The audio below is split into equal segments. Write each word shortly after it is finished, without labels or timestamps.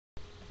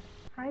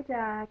Hi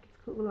Jack,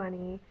 it's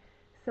Kulani.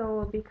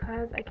 So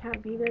because I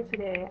can't be there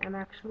today, I'm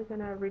actually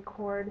gonna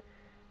record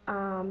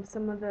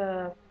some of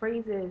the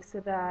phrases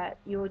so that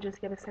you'll just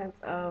get a sense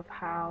of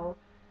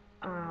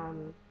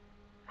um,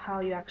 how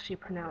you actually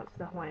pronounce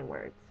the Hawaiian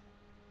words.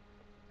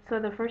 So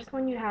the first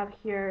one you have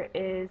here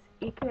is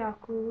ike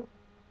aku,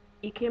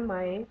 ike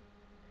mai,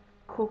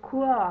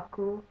 kokua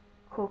aku,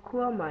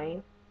 kokua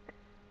mai,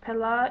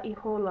 pela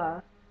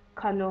ihola,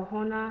 ka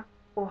nohona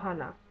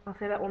ohana. I'll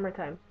say that one more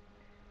time.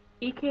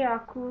 Ike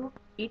aku,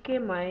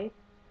 ike mai,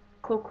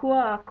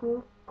 kokua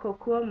aku,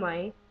 kokua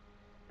mai,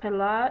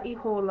 pela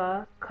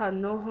ihola ka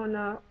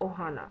nohona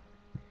ohana.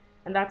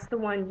 And that's the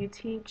one you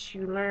teach,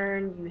 you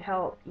learn, you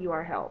help, you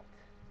are helped.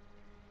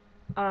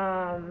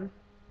 Um,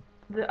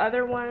 the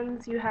other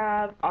ones you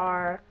have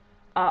are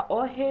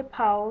Aohe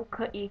pau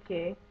ka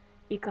ike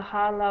I ka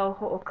halau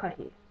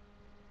ho'okahi.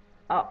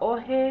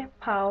 Aohe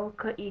pau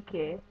ka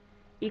ike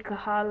I ka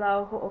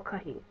halau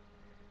ho'okahi.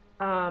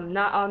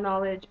 Not all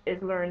knowledge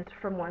is learned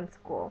from one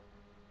school.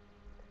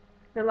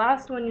 The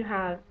last one you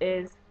have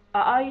is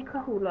A'ai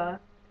kahula,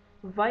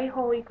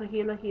 Vaihoi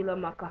kahila hila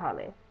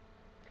makahale.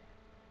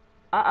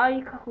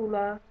 A'ai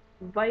kahula,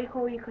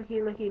 Vaihoi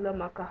kahila hila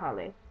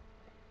makahale.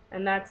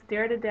 And that's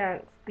dare to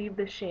dance, leave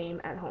the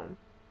shame at home.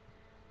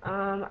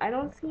 I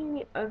don't see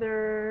any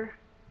other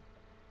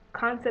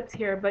concepts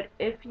here, but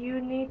if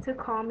you need to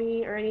call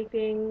me or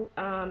anything,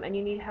 and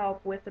you need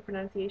help with the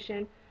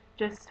pronunciation,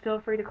 just feel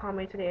free to call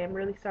me today. I'm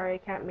really sorry I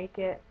can't make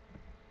it.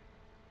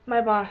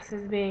 My boss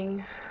is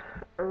being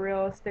a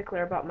real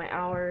stickler about my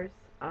hours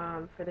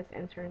for this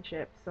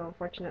internship, so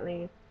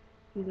unfortunately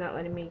he's not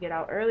letting me get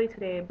out early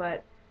today,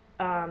 but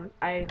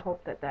I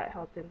hope that that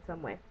helped in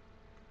some way.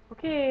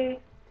 Okay,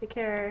 take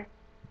care,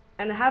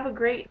 and have a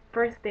great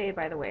first day,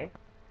 by the way.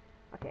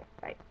 Okay,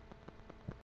 bye.